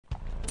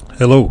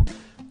Hello,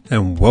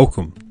 and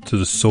welcome to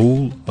the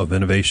Soul of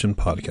Innovation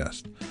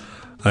podcast.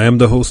 I am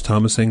the host,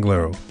 Thomas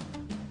Anglero,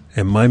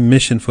 and my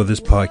mission for this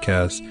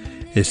podcast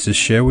is to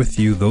share with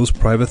you those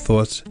private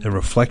thoughts and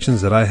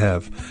reflections that I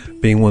have,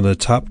 being one of the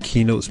top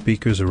keynote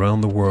speakers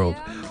around the world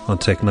on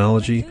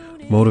technology,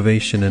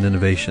 motivation, and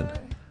innovation.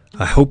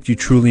 I hope you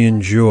truly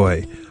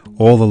enjoy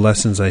all the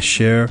lessons I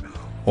share,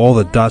 all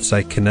the dots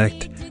I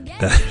connect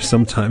that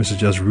sometimes are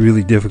just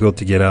really difficult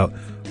to get out,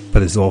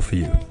 but it's all for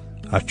you.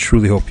 I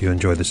truly hope you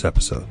enjoy this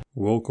episode.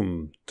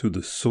 Welcome to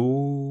the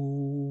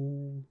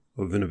Soul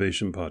of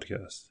Innovation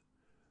podcast.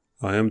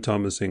 I am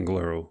Thomas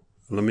Anglero.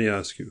 Let me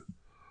ask you,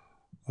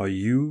 are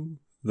you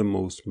the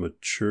most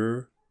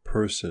mature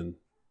person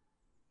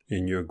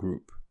in your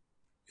group,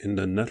 in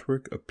the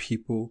network of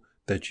people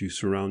that you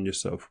surround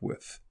yourself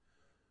with,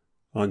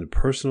 on the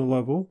personal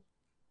level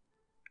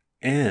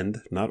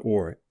and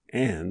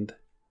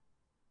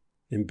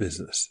in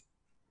business?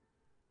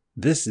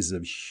 This is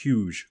a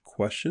huge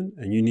question,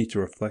 and you need to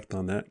reflect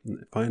on that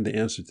and find the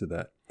answer to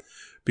that.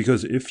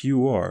 Because if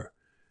you are,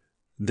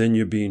 then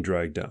you're being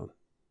dragged down.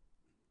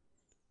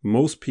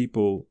 Most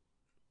people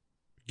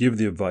give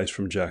the advice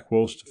from Jack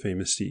Welch, the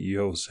famous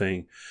CEO,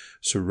 saying,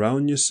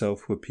 surround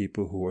yourself with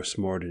people who are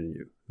smarter than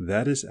you.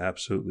 That is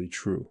absolutely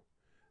true.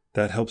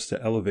 That helps to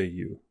elevate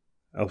you,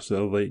 helps to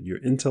elevate your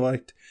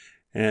intellect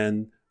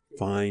and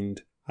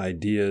find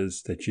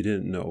ideas that you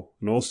didn't know.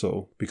 And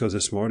also, because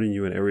they're smarter than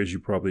you in areas you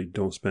probably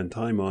don't spend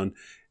time on,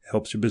 it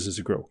helps your business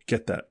to grow.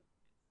 Get that.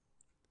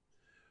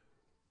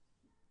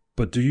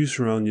 But do you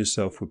surround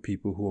yourself with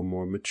people who are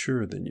more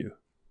mature than you?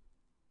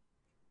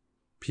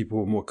 People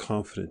who are more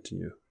confident than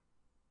you?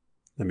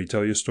 Let me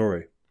tell you a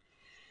story.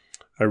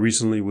 I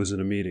recently was in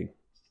a meeting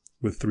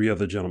with 3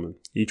 other gentlemen.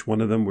 Each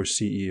one of them were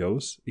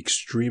CEOs,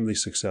 extremely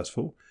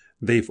successful.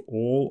 They've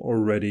all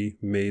already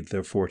made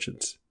their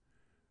fortunes.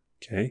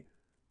 Okay?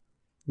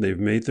 They've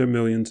made their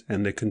millions,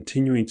 and they're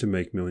continuing to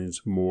make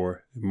millions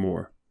more and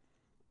more.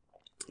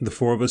 The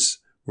 4 of us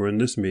were in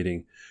this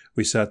meeting.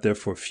 We sat there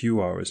for a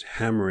few hours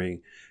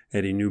hammering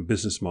at a new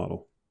business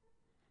model,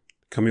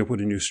 coming up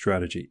with a new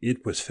strategy.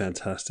 It was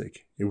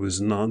fantastic. It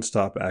was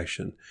nonstop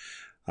action.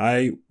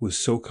 I was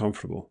so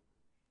comfortable.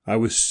 I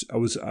wasn't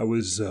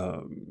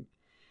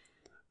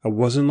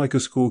like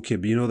a school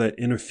kid, but you know that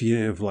inner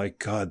feeling of like,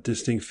 God,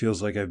 this thing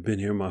feels like I've been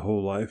here my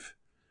whole life.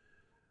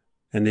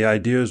 And the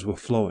ideas were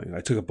flowing.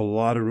 I took up a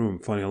lot of room,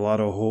 finding a lot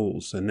of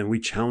holes, and then we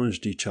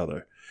challenged each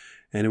other.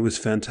 And it was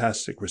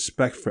fantastic.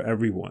 Respect for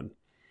everyone.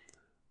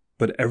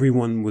 But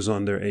everyone was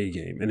on their A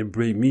game, and it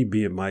made me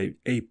be at my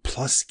A+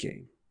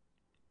 game.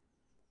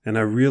 And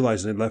I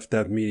realized I left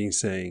that meeting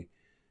saying,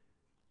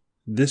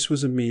 this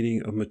was a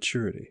meeting of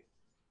maturity,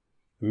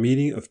 a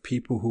meeting of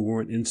people who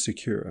weren't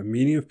insecure, a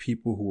meeting of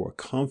people who were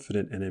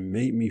confident, and it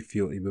made me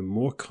feel even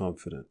more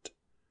confident.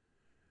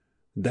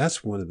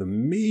 That's one of the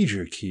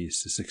major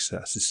keys to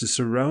success, is to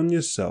surround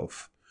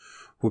yourself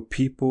with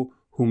people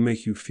who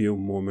make you feel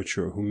more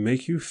mature, who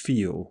make you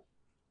feel,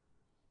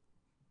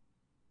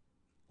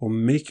 or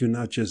make you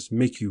not just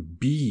make you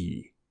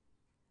be,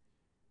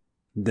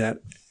 that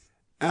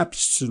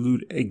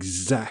absolute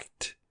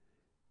exact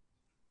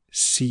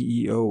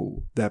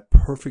CEO, that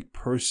perfect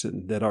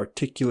person, that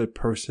articulate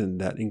person,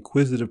 that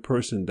inquisitive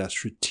person, that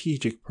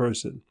strategic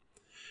person,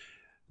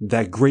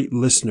 that great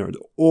listener,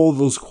 all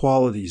those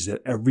qualities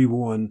that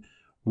everyone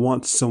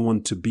wants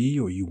someone to be,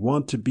 or you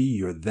want to be,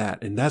 you're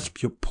that. And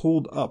you're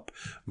pulled up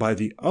by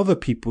the other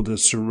people that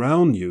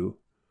surround you,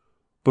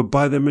 but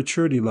by their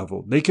maturity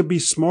level. They could be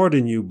smart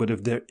in you, but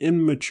if they're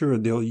immature,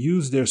 they'll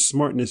use their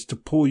smartness to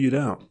pull you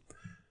down.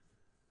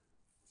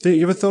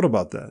 You ever thought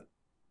about that?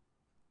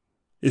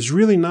 It's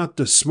really not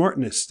the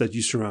smartness that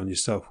you surround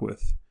yourself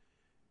with.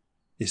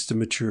 It's the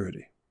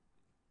maturity.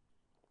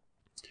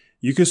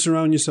 You can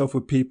surround yourself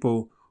with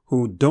people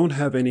who don't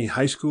have any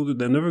high school.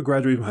 They've never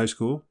graduated from high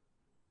school,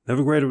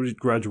 never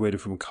graduated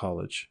from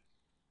college.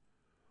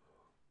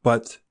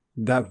 But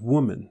that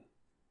woman,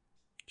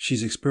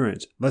 she's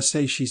experienced. Let's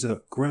say she's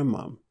a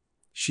grandmom.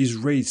 She's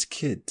raised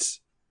kids.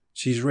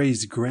 She's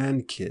raised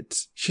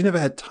grandkids. She never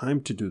had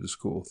time to do the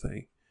school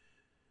thing.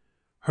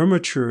 Her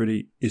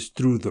maturity is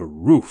through the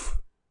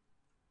roof.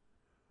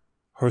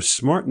 Her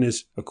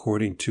smartness,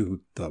 according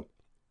to the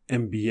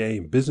MBA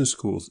in business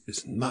schools,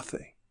 is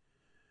nothing.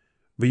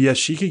 But yes,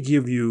 she could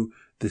give you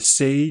the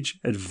sage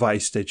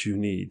advice that you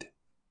need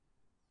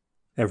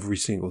every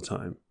single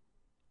time.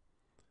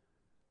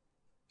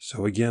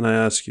 So again, I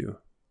ask you,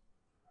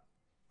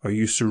 are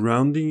you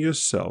surrounding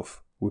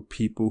yourself with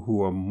people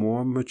who are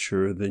more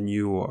mature than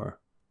you are?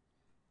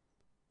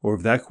 Or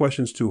if that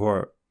question's too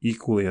hard,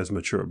 equally as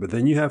mature. But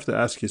then you have to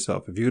ask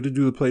yourself, if you're going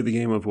to play the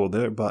game of, well,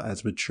 they're about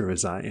as mature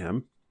as I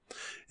am.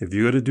 If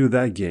you're going to do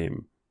that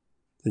game,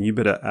 then you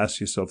better ask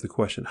yourself the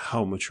question,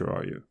 how mature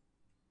are you?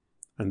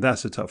 And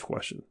that's a tough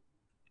question.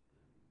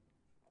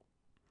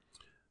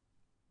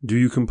 Do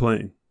you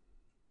complain?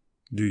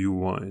 Do you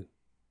whine?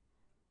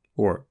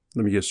 Or,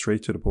 let me get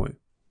straight to the point.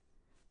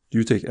 Do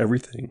you take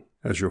everything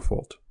as your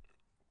fault?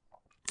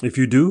 If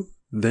you do,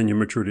 then your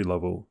maturity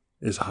level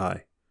is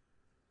high.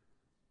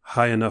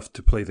 high enough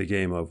to play the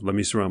game of, let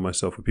me surround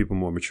myself with people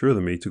more mature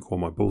than me to call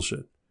my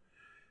bullshit.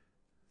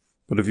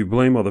 But if you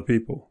blame other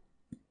people,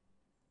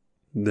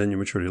 then your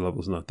maturity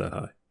level is not that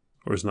high,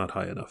 or is not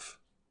high enough.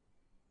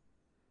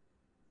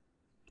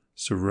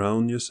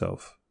 Surround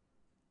yourself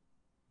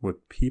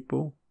with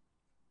people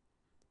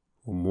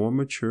who are more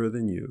mature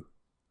than you.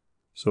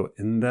 So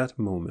in that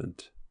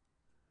moment,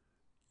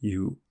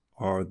 you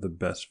are the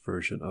best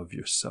version of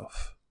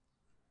yourself.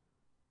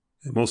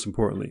 And most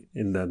importantly,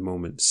 in that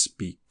moment,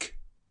 speak.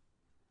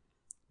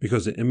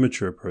 Because an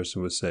immature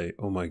person would say,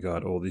 oh my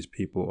God, all these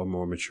people are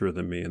more mature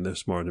than me and they're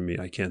smarter than me.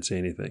 I can't say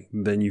anything.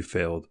 Then you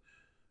failed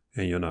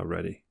and you're not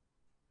ready.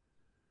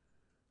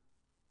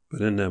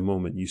 But in that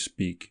moment, you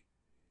speak,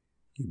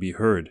 you be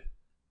heard,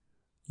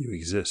 you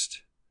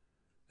exist,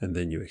 and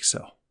then you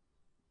excel.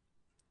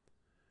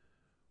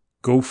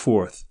 Go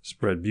forth,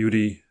 spread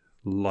beauty,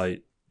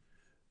 light,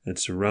 and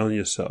surround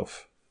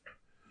yourself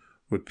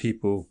with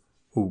people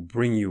who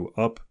bring you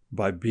up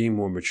by being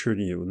more mature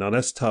than you. Now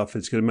that's tough.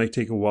 It might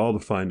take a while to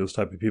find those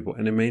type of people.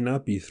 And it may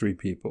not be 3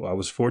 people. I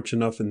was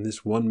fortunate enough in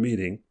this one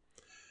meeting.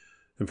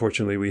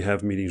 Unfortunately, we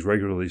have meetings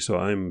regularly, so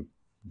I'm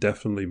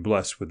definitely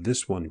blessed with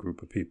this one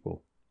group of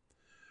people.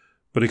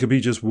 But it could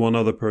be just one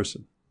other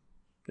person.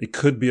 It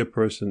could be a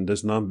person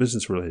that's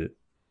non-business related,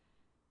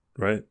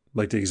 right?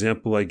 Like the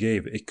example I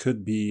gave, it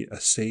could be a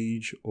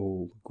sage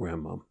old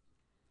grandmom.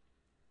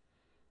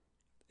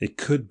 It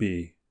could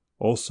be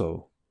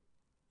also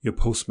your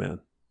postman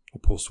or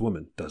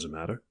postwoman, doesn't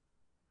matter.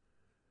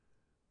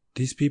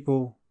 These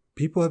people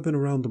have been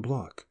around the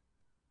block.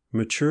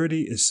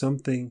 Maturity is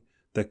something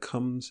that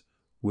comes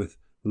with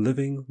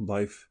living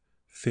life,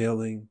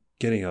 failing,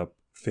 getting up,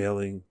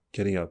 failing,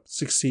 getting up,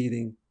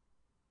 succeeding,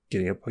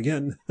 getting up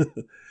again.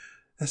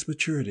 That's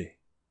maturity.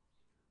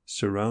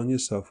 Surround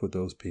yourself with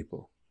those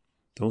people.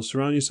 Don't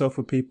surround yourself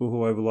with people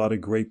who have a lot of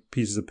great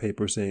pieces of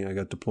paper saying, I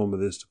got diploma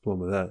this,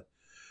 diploma that.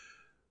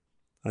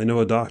 I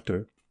know a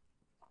doctor.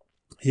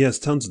 He has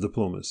tons of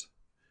diplomas.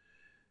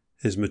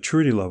 His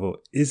maturity level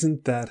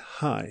isn't that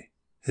high.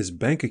 His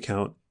bank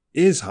account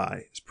is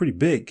high. It's pretty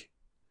big.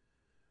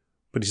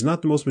 But he's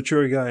not the most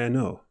mature guy I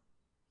know.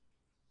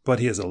 But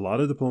he has a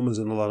lot of diplomas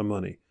and a lot of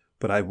money.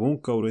 But I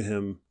won't go to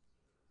him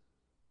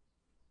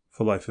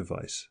for life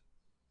advice.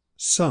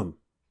 Some.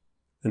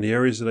 In the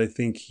areas that I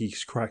think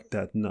he's cracked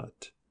that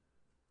nut.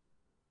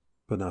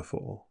 But not for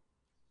all.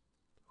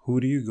 Who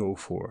do you go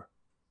for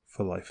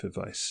life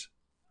advice?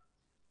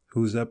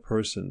 Who's that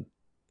person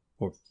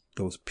or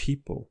those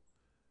people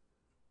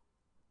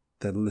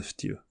that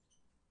lift you,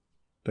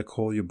 that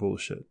call you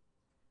bullshit,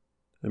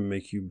 and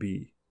make you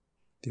be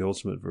the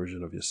ultimate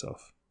version of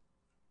yourself?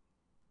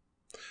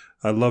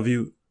 I love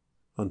you.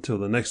 Until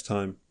the next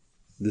time,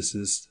 this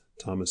is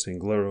Thomas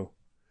Anglero.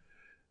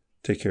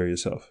 Take care of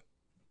yourself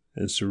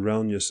and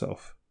surround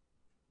yourself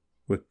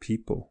with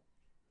people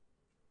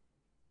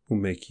who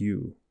make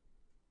you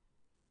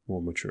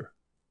more mature.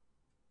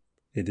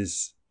 It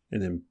is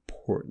an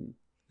important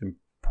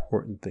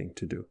thing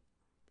to do.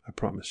 I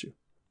promise you.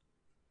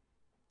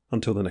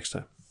 Until the next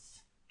time.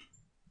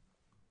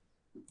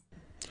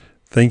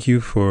 Thank you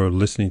for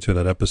listening to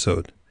that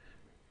episode.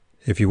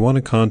 If you want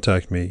to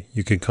contact me,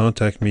 you can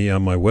contact me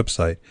on my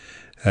website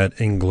at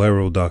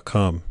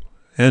anglero.com.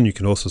 And you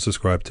can also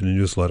subscribe to the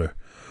newsletter.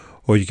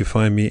 Or you can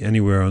find me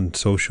anywhere on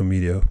social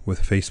media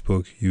with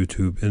Facebook,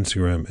 YouTube,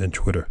 Instagram, and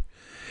Twitter.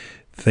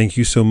 Thank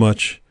you so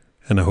much,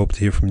 and I hope to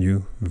hear from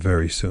you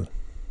very soon.